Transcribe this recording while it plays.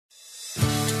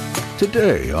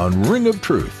today on Ring of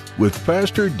Truth with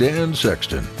Pastor Dan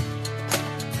Sexton.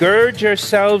 Gird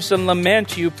yourselves and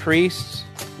lament, you priests.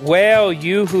 Wail,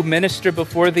 you who minister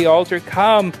before the altar.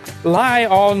 Come, lie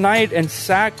all night in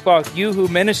sackcloth, you who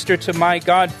minister to my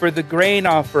God, for the grain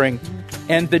offering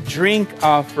and the drink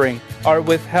offering are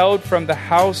withheld from the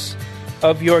house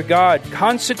of your God.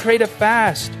 Consecrate a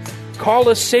fast. Call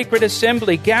a sacred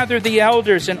assembly. Gather the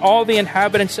elders and all the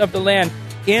inhabitants of the land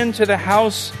into the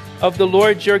house of the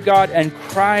Lord your God and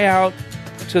cry out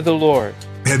to the Lord.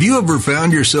 Have you ever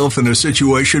found yourself in a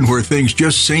situation where things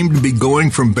just seem to be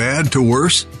going from bad to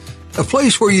worse? A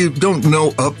place where you don't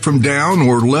know up from down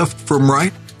or left from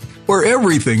right? Where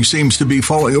everything seems to be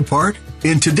falling apart?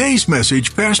 In today's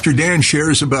message, Pastor Dan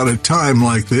shares about a time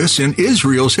like this in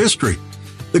Israel's history.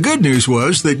 The good news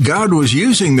was that God was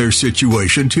using their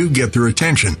situation to get their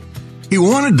attention. He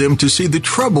wanted them to see the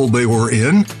trouble they were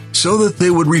in so that they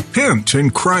would repent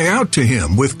and cry out to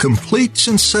Him with complete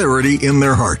sincerity in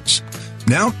their hearts.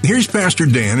 Now, here's Pastor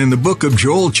Dan in the book of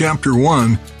Joel chapter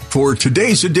 1 for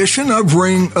today's edition of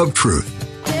Ring of Truth.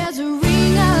 There's a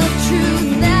ring of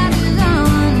truth that is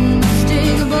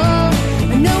unmistakable,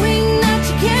 knowing that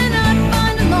you cannot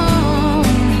find alone.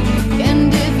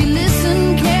 And if you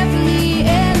listen carefully,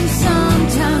 and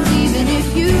sometimes even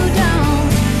if you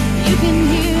don't, you can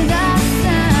hear that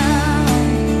sound.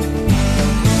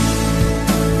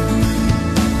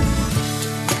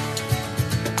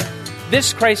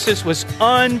 This crisis was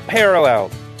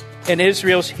unparalleled in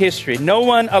Israel's history. No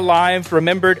one alive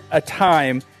remembered a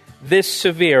time this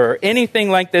severe or anything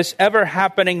like this ever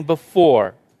happening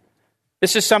before.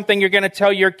 This is something you're going to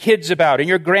tell your kids about and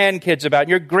your grandkids about, and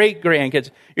your great-grandkids.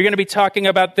 You're going to be talking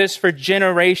about this for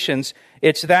generations.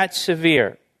 It's that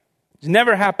severe. It's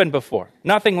never happened before.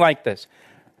 Nothing like this.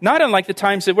 Not unlike the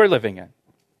times that we're living in.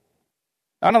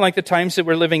 Not unlike the times that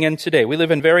we're living in today. We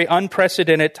live in very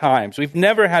unprecedented times. We've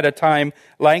never had a time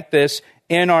like this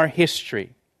in our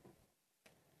history.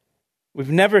 We've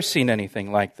never seen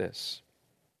anything like this.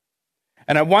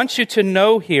 And I want you to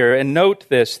know here and note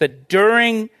this, that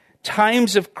during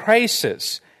times of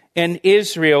crisis in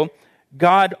Israel,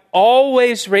 God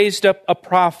always raised up a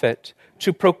prophet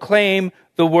to proclaim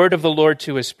the word of the Lord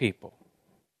to His people.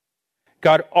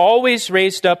 God always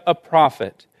raised up a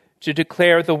prophet to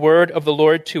declare the word of the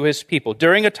Lord to His people.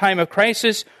 During a time of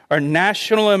crisis or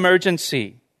national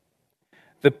emergency,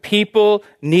 the people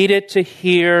needed to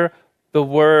hear the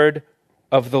word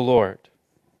of the Lord.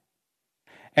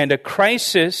 And a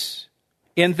crisis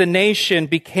in the nation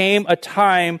became a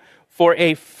time for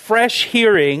a fresh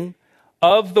hearing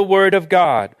of the word of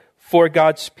God for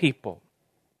God's people.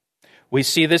 We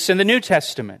see this in the New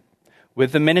Testament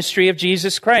with the ministry of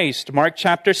Jesus Christ. Mark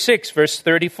chapter 6, verse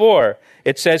 34.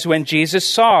 It says, when Jesus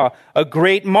saw a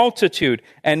great multitude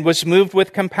and was moved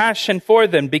with compassion for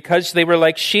them because they were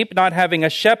like sheep not having a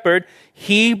shepherd,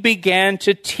 He began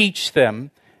to teach them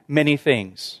many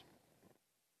things.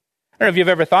 I don't know if you've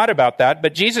ever thought about that,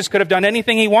 but Jesus could have done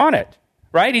anything He wanted,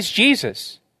 right? He's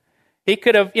Jesus. He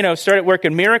could have, started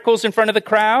working miracles in front of the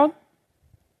crowd.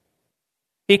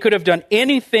 He could have done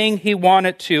anything He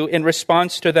wanted to in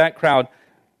response to that crowd,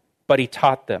 but He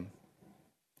taught them.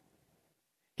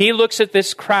 He looks at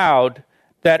this crowd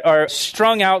that are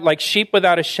strung out like sheep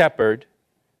without a shepherd,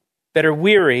 that are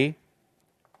weary,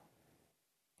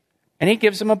 and He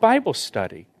gives them a Bible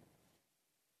study.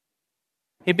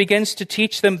 He begins to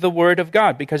teach them the Word of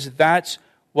God because that's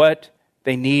what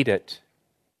they needed.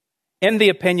 In the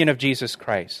opinion of Jesus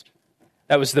Christ,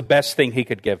 that was the best thing He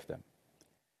could give them.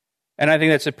 And I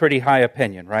think that's a pretty high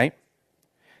opinion, right?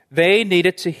 They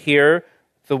needed to hear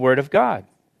the Word of God.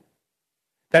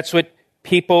 That's what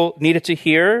people needed to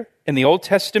hear in the Old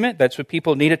Testament. That's what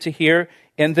people needed to hear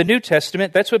in the New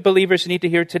Testament. That's what believers need to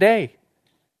hear today.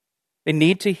 They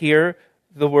need to hear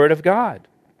the Word of God.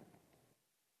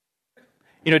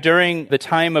 During the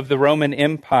time of the Roman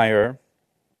Empire,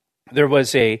 there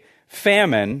was a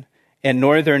famine in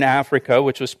northern Africa,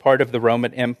 which was part of the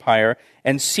Roman Empire.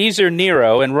 And Caesar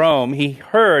Nero in Rome, he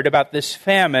heard about this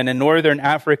famine in northern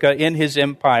Africa in his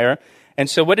empire. And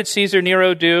so what did Caesar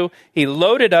Nero do? He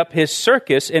loaded up his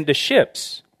circus into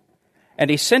ships.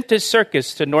 And he sent his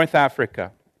circus to North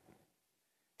Africa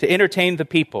to entertain the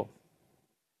people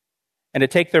and to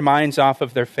take their minds off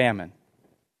of their famine.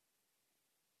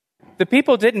 The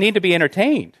people didn't need to be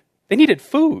entertained. They needed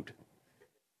food,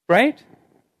 right?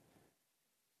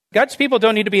 God's people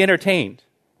don't need to be entertained.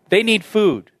 They need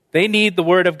food. They need the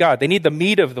Word of God. They need the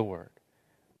meat of the Word,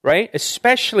 right?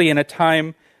 Especially in a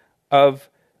time of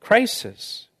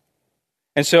crisis.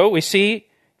 And so we see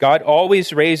God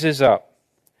always raises up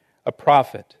a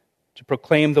prophet to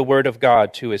proclaim the Word of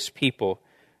God to His people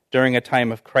during a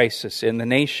time of crisis in the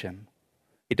nation.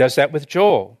 He does that with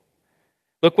Joel.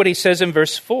 Look what he says in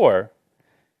verse 4.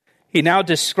 He now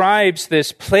describes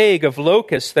this plague of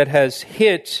locusts that has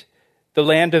hit the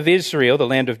land of Israel, the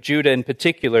land of Judah in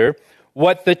particular.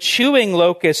 What the chewing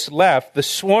locust left, the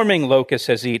swarming locust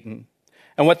has eaten.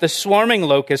 And what the swarming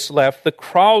locust left, the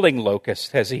crawling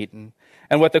locust has eaten.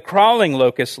 And what the crawling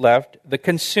locust left, the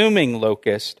consuming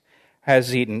locust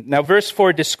has eaten. Now, verse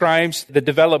 4 describes the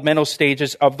developmental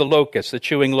stages of the locust, the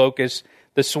chewing locust,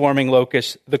 the swarming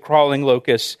locust, the crawling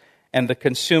locust, and the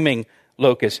consuming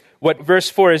locust. What verse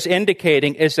 4 is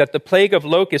indicating is that the plague of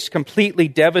locusts completely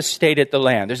devastated the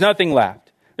land. There's nothing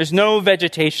left. There's no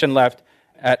vegetation left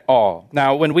at all.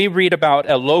 Now, when we read about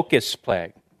a locust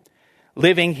plague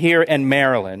living here in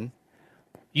Maryland,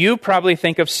 you probably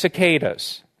think of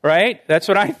cicadas, right? That's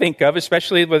what I think of,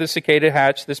 especially with the cicada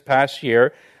hatch this past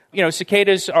year. You know,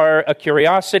 cicadas are a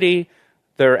curiosity.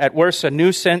 They're at worst a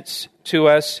nuisance to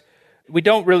us. We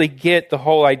don't really get the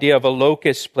whole idea of a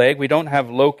locust plague. We don't have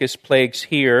locust plagues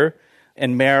here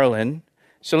in Maryland.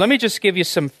 So let me just give you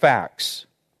some facts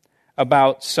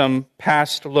about some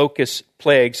past locust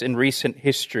plagues in recent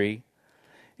history.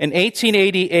 In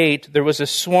 1888, there was a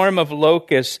swarm of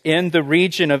locusts in the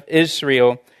region of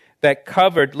Israel that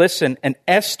covered, listen, an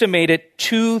estimated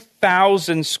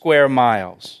 2,000 square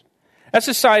miles. That's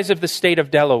the size of the state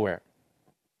of Delaware.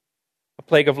 A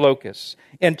plague of locusts.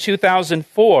 In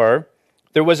 2004,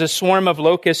 there was a swarm of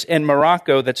locusts in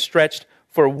Morocco that stretched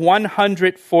for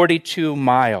 142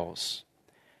 miles.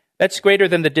 That's greater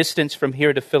than the distance from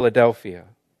here to Philadelphia.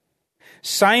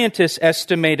 Scientists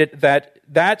estimated that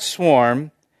that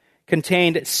swarm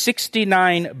contained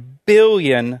 69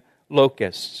 billion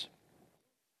locusts.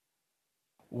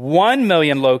 1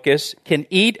 million locusts can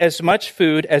eat as much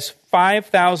food as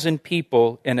 5,000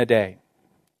 people in a day.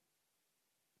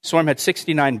 The swarm had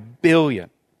 69 billion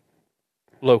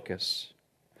locusts.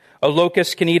 A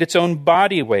locust can eat its own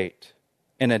body weight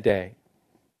in a day.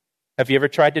 Have you ever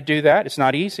tried to do that? It's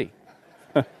not easy,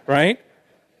 right?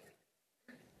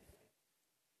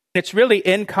 It's really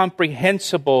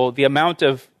incomprehensible the amount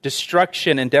of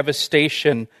destruction and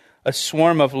devastation a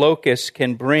swarm of locusts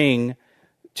can bring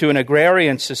to an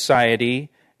agrarian society,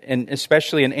 and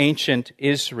especially in ancient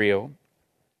Israel.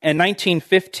 In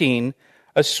 1915,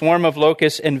 a swarm of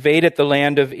locusts invaded the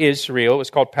land of Israel. It was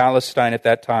called Palestine at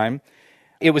that time.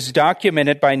 It was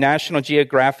documented by National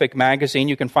Geographic magazine.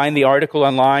 You can find the article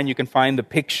online. You can find the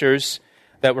pictures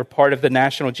that were part of the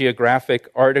National Geographic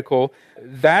article.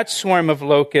 That swarm of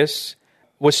locusts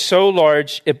was so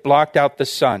large, it blocked out the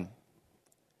sun.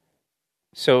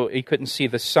 So you couldn't see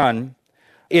the sun.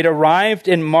 It arrived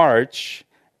in March,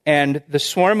 and the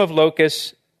swarm of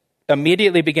locusts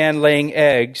immediately began laying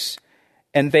eggs,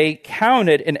 and they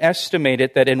counted and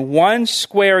estimated that in 1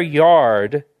 square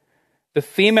yard, the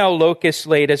female locust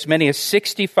laid as many as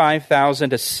 65,000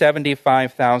 to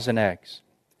 75,000 eggs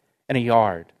in a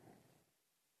yard.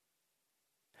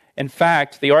 In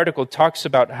fact, the article talks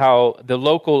about how the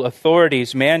local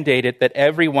authorities mandated that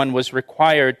everyone was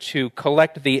required to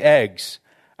collect the eggs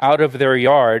out of their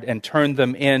yard and turn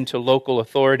them in to local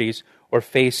authorities or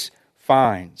face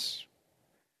fines.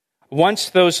 Once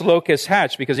those locusts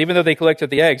hatched, because even though they collected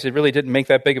the eggs, it really didn't make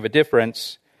that big of a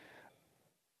difference.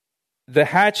 The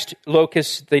hatched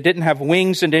locusts, they didn't have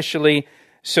wings initially,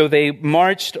 so they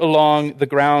marched along the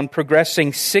ground,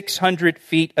 progressing 600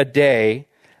 feet a day,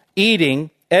 eating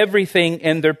everything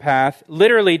in their path,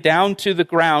 literally down to the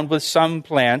ground with some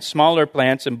plants, smaller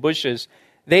plants and bushes.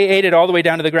 They ate it all the way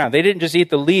down to the ground. They didn't just eat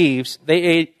the leaves. They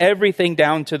ate everything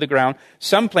down to the ground.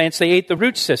 Some plants, they ate the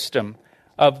root system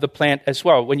of the plant as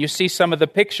well. When you see some of the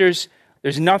pictures,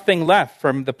 there's nothing left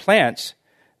from the plants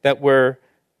that were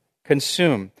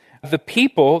consumed. The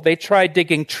people, they tried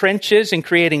digging trenches and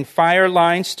creating fire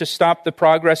lines to stop the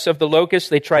progress of the locusts.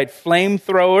 They tried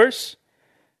flamethrowers,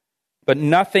 but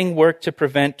nothing worked to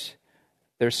prevent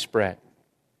their spread.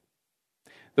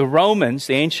 The Romans,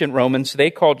 the ancient Romans, they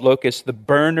called locusts the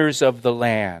burners of the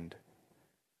land,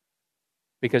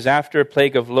 because after a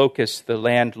plague of locusts, the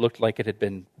land looked like it had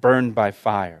been burned by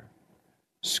fire,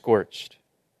 scorched.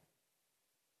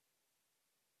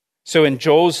 So in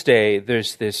Joel's day,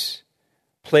 there's this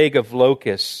plague of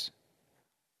locusts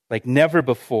like never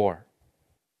before.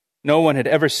 No one had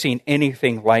ever seen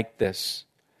anything like this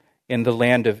in the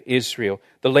land of Israel.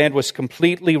 The land was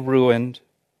completely ruined,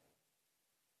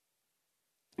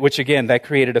 which again, that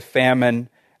created a famine,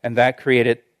 and that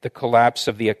created the collapse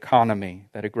of the economy,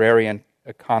 that agrarian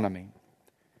economy.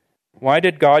 Why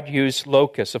did God use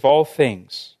locusts of all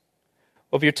things?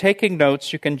 Well, if you're taking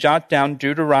notes, you can jot down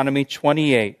Deuteronomy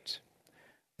 28,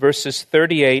 verses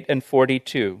 38 and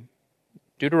 42.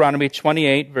 Deuteronomy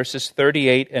 28, verses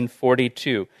 38 and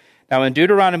 42. Now, in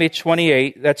Deuteronomy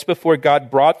 28, that's before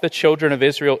God brought the children of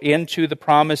Israel into the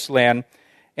promised land,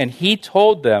 and he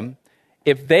told them,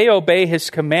 if they obey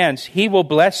his commands, he will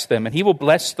bless them, and he will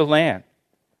bless the land.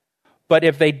 But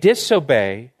if they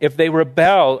disobey, if they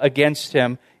rebel against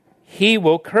him, he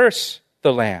will curse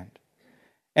the land.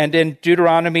 And in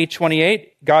Deuteronomy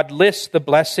 28, God lists the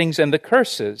blessings and the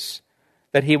curses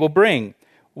that he will bring.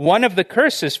 One of the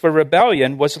curses for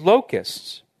rebellion was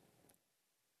locusts.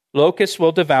 Locusts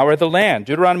will devour the land.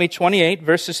 Deuteronomy 28,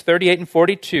 verses 38 and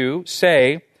 42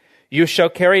 say, you shall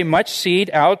carry much seed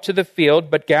out to the field,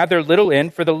 but gather little in,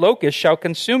 for the locust shall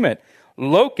consume it.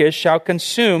 Locusts shall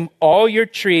consume all your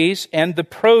trees and the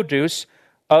produce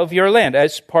of your land,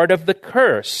 as part of the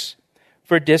curse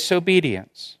for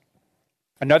disobedience.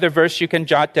 Another verse you can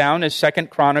jot down is 2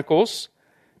 Chronicles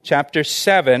chapter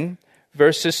 7,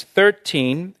 verses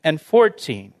 13 and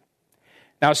 14.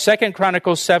 Now, 2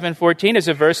 Chronicles 7:14 is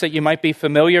a verse that you might be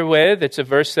familiar with. It's a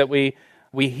verse that we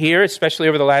hear, especially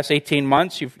over the last 18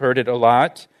 months. You've heard it a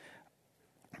lot.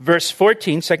 Verse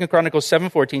 14, 2 Chronicles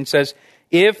 7:14 says,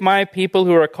 if my people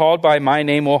who are called by my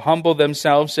name will humble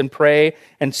themselves and pray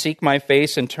and seek my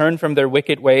face and turn from their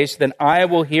wicked ways, then I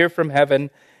will hear from heaven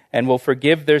and will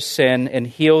forgive their sin and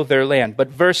heal their land. But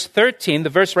verse 13, the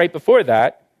verse right before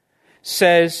that,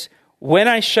 says, when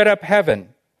I shut up heaven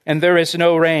and there is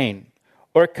no rain,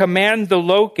 or command the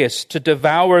locust to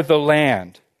devour the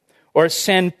land, or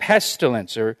send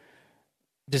pestilence or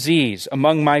disease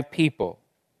among my people,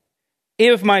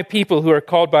 if my people who are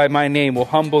called by my name will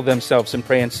humble themselves and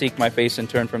pray and seek my face and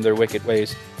turn from their wicked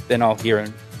ways, then I'll hear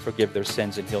and forgive their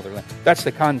sins and heal their land. That's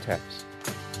the context.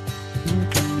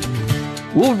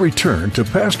 We'll return to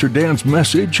Pastor Dan's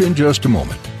message in just a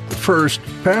moment. First,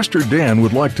 Pastor Dan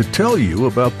would like to tell you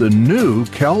about the new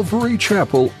Calvary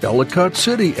Chapel Ellicott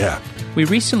City app. We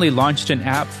recently launched an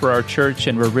app for our church,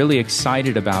 and we're really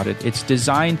excited about it. It's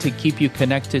designed to keep you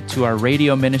connected to our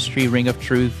radio ministry, Ring of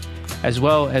Truth, as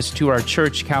well as to our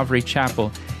church, Calvary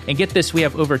Chapel. And get this, we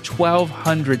have over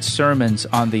 1,200 sermons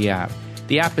on the app.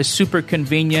 The app is super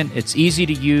convenient, it's easy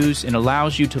to use, and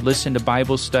allows you to listen to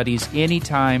Bible studies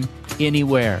anytime,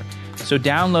 anywhere. So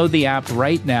download the app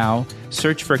right now,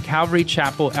 search for Calvary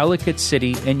Chapel Ellicott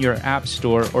City in your app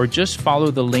store, or just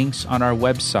follow the links on our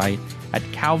website at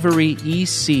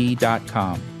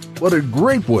calvaryec.com. What a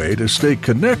great way to stay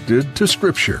connected to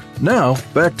Scripture. Now,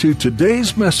 back to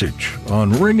today's message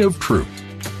on Ring of Truth.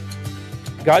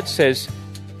 God says,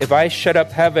 if I shut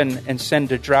up heaven and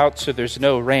send a drought so there's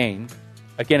no rain,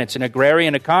 again, it's an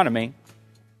agrarian economy,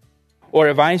 or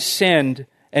if I send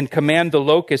and command the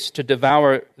locusts to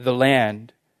devour the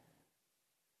land,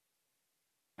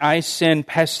 I send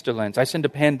pestilence, I send a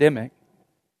pandemic,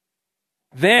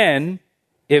 then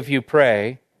if you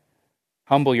pray,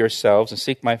 humble yourselves and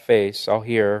seek my face, I'll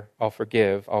hear, I'll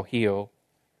forgive, I'll heal.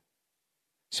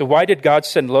 So why did God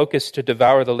send locusts to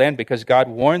devour the land? Because God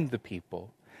warned the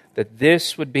people that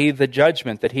this would be the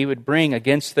judgment that he would bring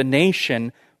against the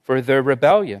nation for their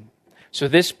rebellion. So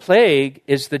this plague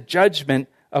is the judgment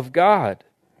of God.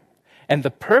 And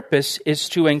the purpose is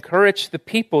to encourage the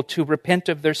people to repent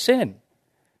of their sin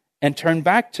and turn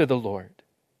back to the Lord.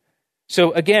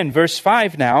 So again, verse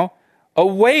 5 now,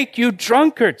 awake, you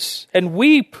drunkards, and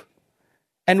weep,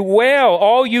 and wail,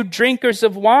 all you drinkers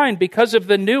of wine, because of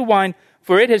the new wine,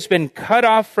 for it has been cut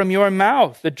off from your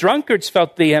mouth. The drunkards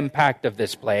felt the impact of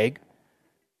this plague.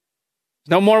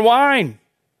 There's no more wine.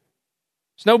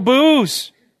 There's no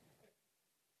booze.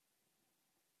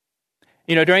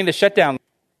 You know, during the shutdown,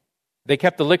 they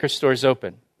kept the liquor stores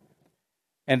open.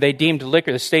 And they deemed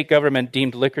liquor, the state government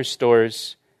deemed liquor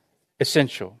stores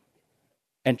essential.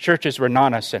 And churches were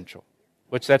non-essential,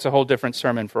 which that's a whole different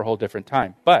sermon for a whole different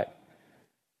time. But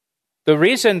the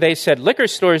reason they said liquor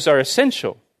stores are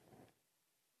essential,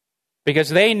 because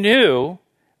they knew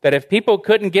that if people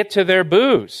couldn't get to their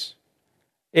booze,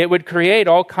 it would create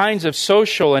all kinds of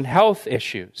social and health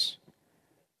issues.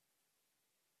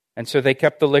 And so they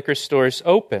kept the liquor stores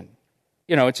open.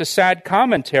 You know, it's a sad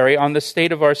commentary on the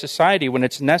state of our society when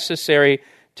it's necessary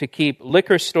to keep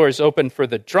liquor stores open for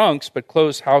the drunks but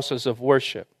close houses of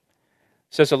worship.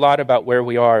 It says a lot about where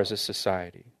we are as a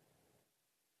society.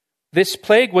 This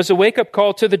plague was a wake-up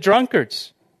call to the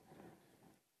drunkards.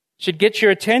 It should get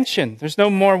your attention. There's no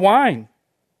more wine.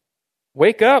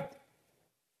 Wake up.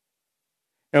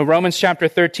 Now, Romans chapter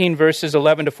 13, verses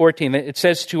 11 to 14, it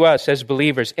says to us as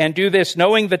believers, and do this,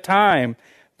 knowing the time,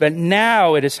 that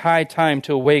now it is high time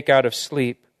to awake out of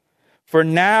sleep. For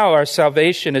now our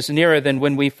salvation is nearer than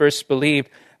when we first believed.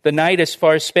 The night is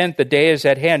far spent, the day is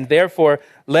at hand. Therefore,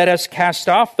 let us cast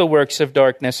off the works of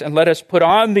darkness, and let us put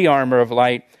on the armor of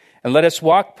light, and let us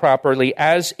walk properly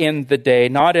as in the day,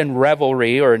 not in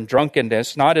revelry or in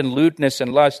drunkenness, not in lewdness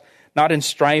and lust, not in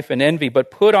strife and envy,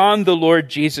 but put on the Lord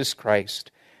Jesus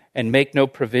Christ, and make no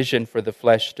provision for the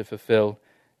flesh to fulfill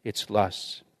its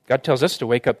lusts. God tells us to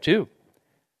wake up too,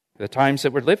 the times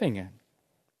that we're living in.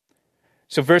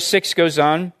 So verse 6 goes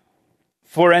on,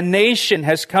 for a nation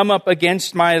has come up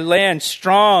against my land,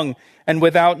 strong and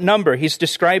without number. He's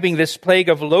describing this plague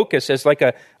of locusts as like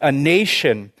a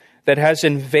nation that has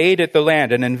invaded the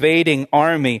land, an invading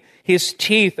army. His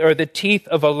teeth are the teeth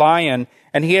of a lion,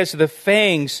 and he has the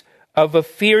fangs of a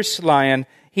fierce lion.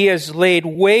 He has laid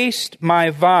waste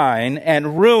my vine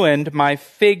and ruined my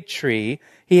fig tree.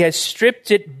 He has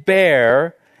stripped it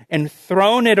bare and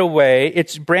thrown it away.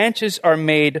 Its branches are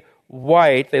made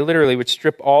white. They literally would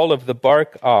strip all of the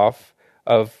bark off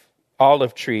of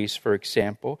olive trees, for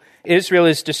example. Israel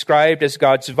is described as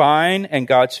God's vine and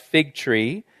God's fig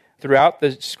tree. Throughout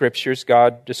the scriptures,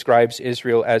 God describes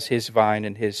Israel as his vine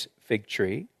and his fig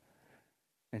tree.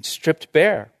 And stripped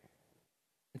bare.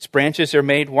 Its branches are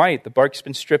made white. The bark's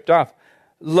been stripped off.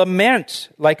 Lament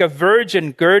like a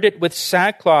virgin girded with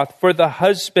sackcloth for the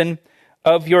husband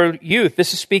of your youth.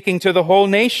 This is speaking to the whole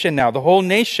nation now. The whole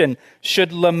nation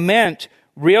should lament,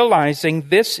 realizing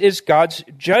this is God's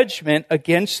judgment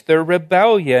against their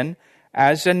rebellion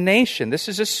as a nation. This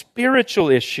is a spiritual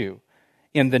issue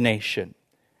in the nation.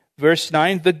 Verse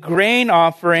 9, the grain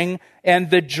offering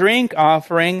and the drink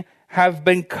offering have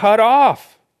been cut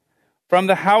off from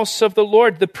the house of the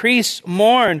Lord. The priests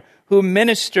mourn who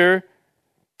minister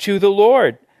to the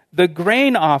Lord. The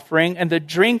grain offering and the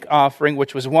drink offering,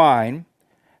 which was wine,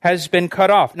 has been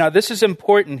cut off. Now, this is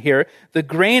important here. The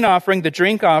grain offering, the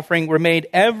drink offering were made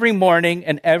every morning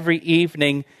and every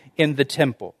evening in the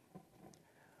temple.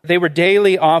 They were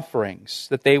daily offerings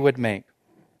that they would make.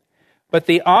 But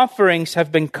the offerings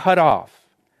have been cut off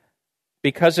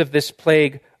because of this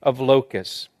plague of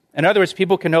locusts. In other words,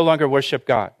 people can no longer worship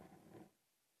God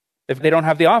if they don't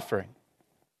have the offering.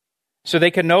 So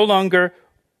they can no longer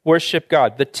worship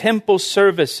God. The temple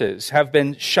services have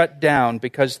been shut down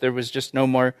because there was just no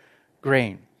more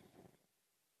grain.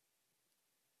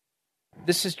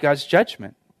 This is God's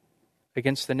judgment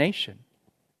against the nation.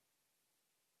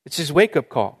 It's his wake-up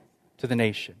call to the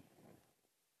nation.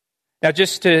 Now,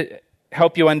 just to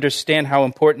help you understand how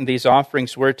important these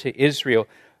offerings were to Israel,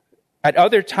 at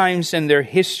other times in their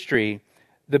history,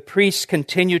 the priests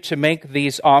continued to make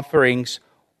these offerings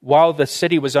while the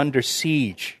city was under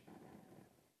siege.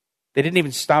 They didn't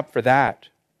even stop for that.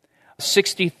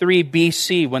 63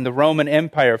 BC, when the Roman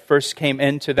Empire first came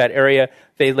into that area,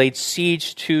 they laid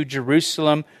siege to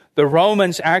Jerusalem. The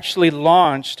Romans actually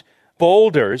launched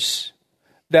boulders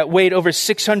that weighed over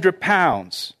 600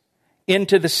 pounds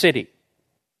into the city.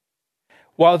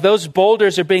 While those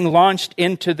boulders are being launched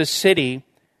into the city,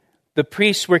 the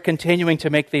priests were continuing to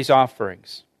make these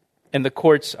offerings in the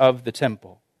courts of the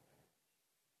temple.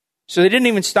 So they didn't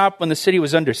even stop when the city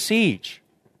was under siege.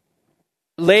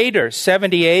 Later,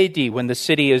 70 AD, when the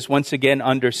city is once again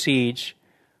under siege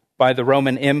by the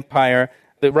Roman Empire,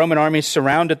 the Roman army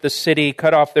surrounded the city,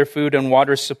 cut off their food and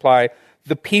water supply.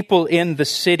 The people in the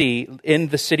city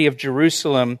of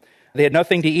Jerusalem, they had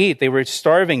nothing to eat. They were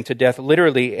starving to death,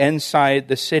 literally, inside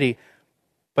the city.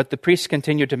 But the priests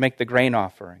continued to make the grain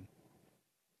offering.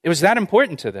 It was that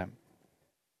important to them.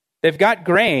 They've got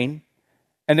grain,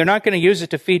 and they're not going to use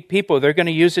it to feed people. They're going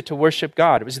to use it to worship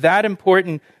God. It was that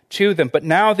important to them. But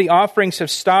now the offerings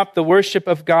have stopped. The worship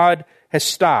of God has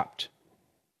stopped.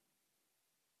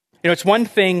 You know, it's one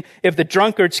thing if the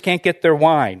drunkards can't get their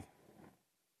wine.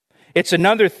 It's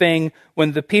another thing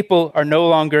when the people are no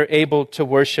longer able to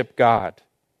worship God.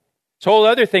 It's a whole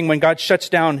other thing when God shuts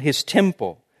down his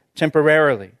temple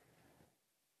temporarily.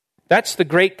 That's the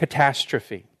great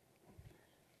catastrophe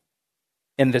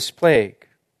in this plague.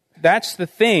 That's the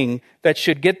thing that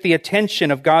should get the attention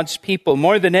of God's people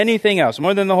more than anything else,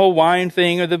 more than the whole wine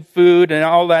thing or the food and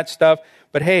all that stuff.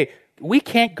 But hey, we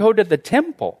can't go to the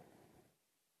temple.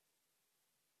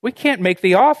 We can't make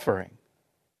the offering.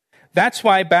 That's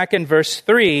why back in verse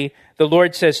 3, the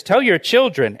Lord says, tell your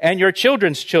children and your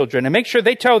children's children, and make sure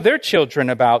they tell their children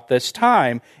about this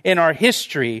time in our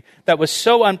history that was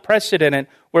so unprecedented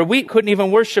where we couldn't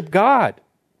even worship God.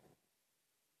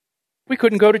 We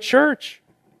couldn't go to church.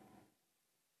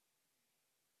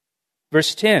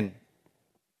 Verse 10,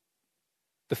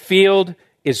 the field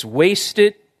is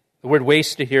wasted. The word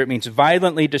wasted here, it means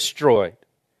violently destroyed.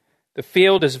 The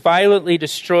field is violently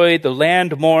destroyed. The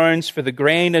land mourns, for the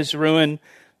grain is ruined.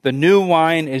 The new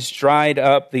wine is dried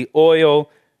up. The oil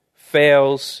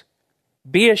fails.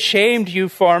 Be ashamed, you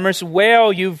farmers.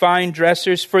 Wail, you vine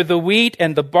dressers, for the wheat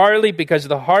and the barley, because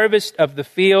the harvest of the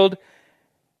field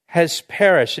has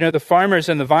perished. You know, the farmers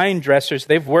and the vine dressers,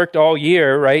 they've worked all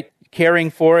year, right? Caring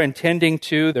for and tending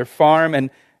to their farm, and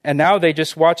now they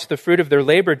just watch the fruit of their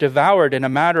labor devoured in a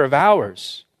matter of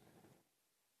hours.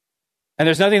 And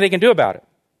there's nothing they can do about it.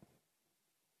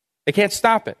 They can't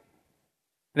stop it.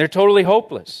 They're totally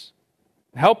hopeless,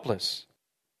 helpless.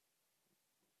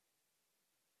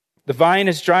 The vine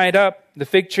is dried up, the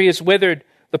fig tree is withered,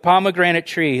 the pomegranate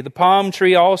tree, the palm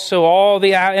tree also,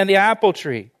 and the apple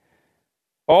tree.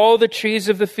 All the trees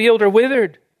of the field are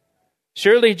withered.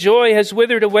 Surely joy has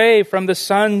withered away from the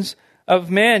sons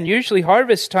of men. Usually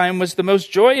harvest time was the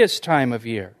most joyous time of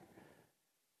year.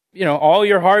 You know, all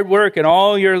your hard work and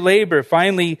all your labor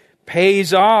finally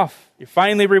pays off. You're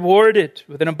finally rewarded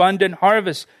with an abundant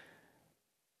harvest.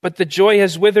 But the joy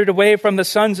has withered away from the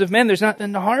sons of men. There's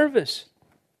nothing to harvest.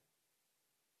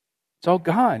 It's all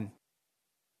gone.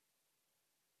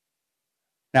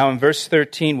 Now in verse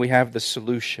 13, we have the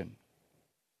solution.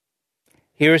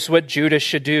 Here's what Judah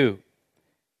should do.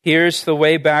 Here's the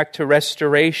way back to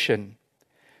restoration.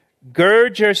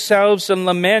 Gird yourselves and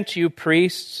lament, you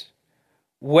priests.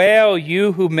 Wail,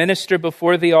 you who minister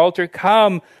before the altar.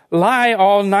 Come, lie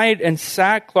all night in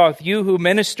sackcloth, you who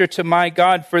minister to my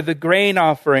God, for the grain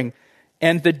offering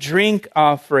and the drink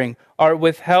offering are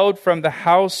withheld from the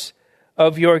house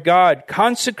of your God.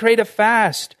 Consecrate a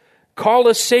fast. Call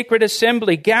a sacred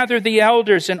assembly. Gather the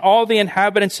elders and all the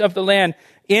inhabitants of the land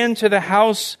into the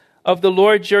house of the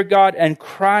Lord your God and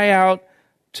cry out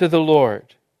to the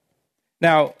Lord.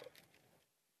 Now,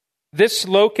 this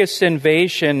locust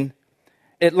invasion,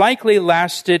 it likely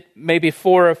lasted maybe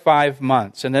 4 or 5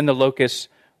 months, and then the locusts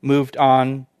moved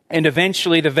on, and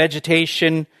eventually the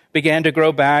vegetation began to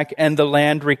grow back and the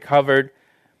land recovered.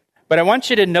 But I want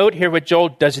you to note here what Joel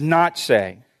does not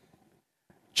say.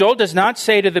 Joel does not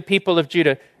say to the people of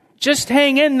Judah, just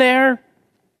hang in there.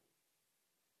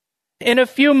 In a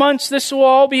few months, this will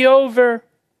all be over.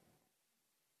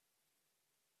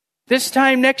 This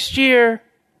time next year,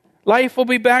 life will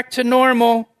be back to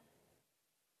normal.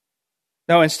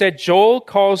 No, instead, Joel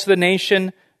calls the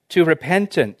nation to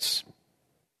repentance.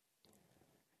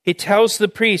 He tells the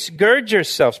priests, gird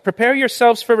yourselves, prepare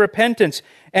yourselves for repentance.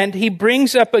 And he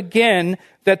brings up again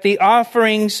that the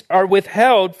offerings are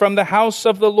withheld from the house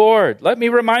of the Lord. Let me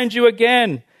remind you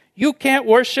again, you can't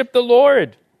worship the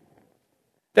Lord.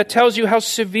 That tells you how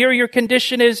severe your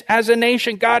condition is as a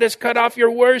nation. God has cut off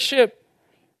your worship.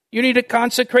 You need to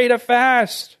consecrate a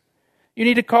fast. You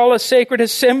need to call a sacred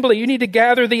assembly. You need to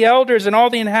gather the elders and all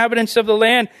the inhabitants of the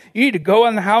land. You need to go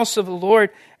in the house of the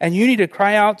Lord, and you need to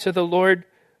cry out to the Lord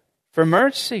for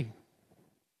mercy.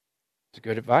 It's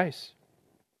good advice.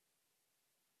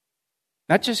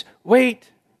 Not just wait.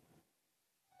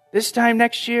 This time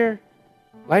next year,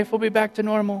 life will be back to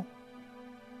normal.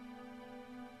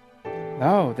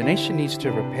 No, the nation needs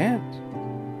to repent.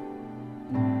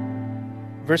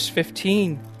 Verse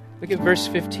 15. Look at verse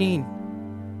 15.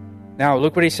 Now,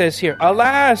 look what he says here.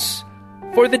 Alas,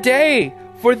 for the day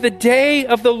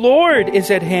of the Lord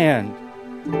is at hand.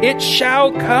 It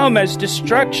shall come as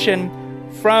destruction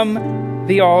from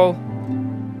the Almighty.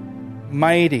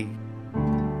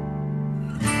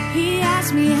 He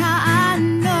asked me how I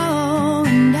know,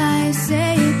 and I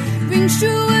say it rings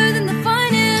truer than the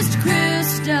finest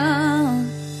crystal.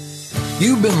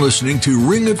 You've been listening to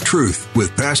Ring of Truth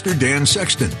with Pastor Dan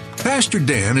Sexton. Pastor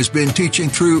Dan has been teaching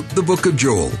through the book of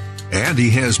Joel, and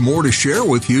he has more to share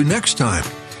with you next time.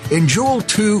 In Joel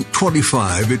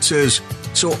 2:25, it says,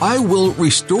 "So I will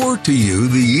restore to you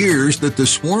the years that the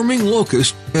swarming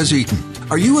locust has eaten."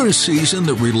 Are you in a season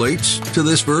that relates to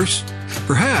this verse?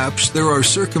 Perhaps there are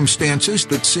circumstances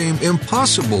that seem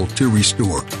impossible to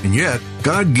restore, and yet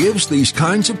God gives these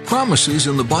kinds of promises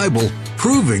in the Bible,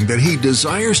 proving that He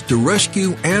desires to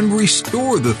rescue and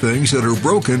restore the things that are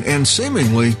broken and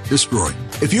seemingly destroyed.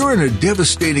 If you're in a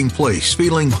devastating place,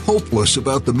 feeling hopeless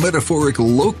about the metaphorical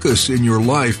locusts in your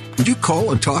life, would you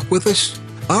call and talk with us?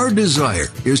 Our desire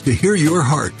is to hear your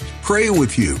heart, pray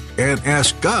with you, and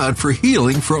ask God for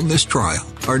healing from this trial.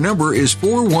 Our number is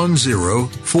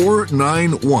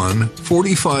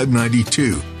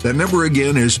 410-491-4592. That number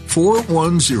again is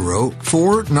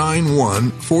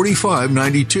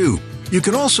 410-491-4592. You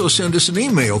can also send us an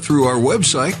email through our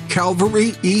website,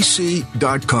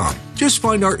 calvaryec.com. Just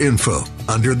find our info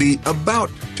under the About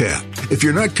tab. If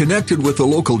you're not connected with a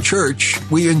local church,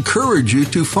 we encourage you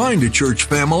to find a church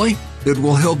family that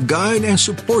will help guide and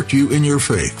support you in your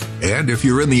faith. And if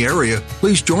you're in the area,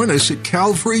 please join us at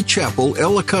Calvary Chapel,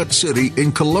 Ellicott City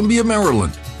in Columbia,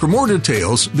 Maryland. For more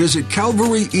details, visit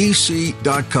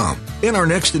calvaryec.com. In our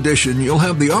next edition, you'll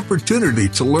have the opportunity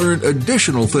to learn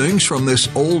additional things from this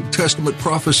Old Testament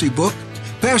prophecy book.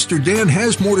 Pastor Dan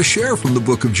has more to share from the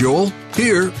book of Joel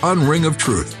here on Ring of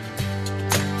Truth.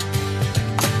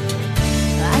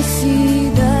 I see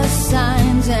the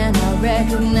signs and I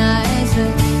recognize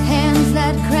the hands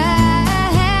that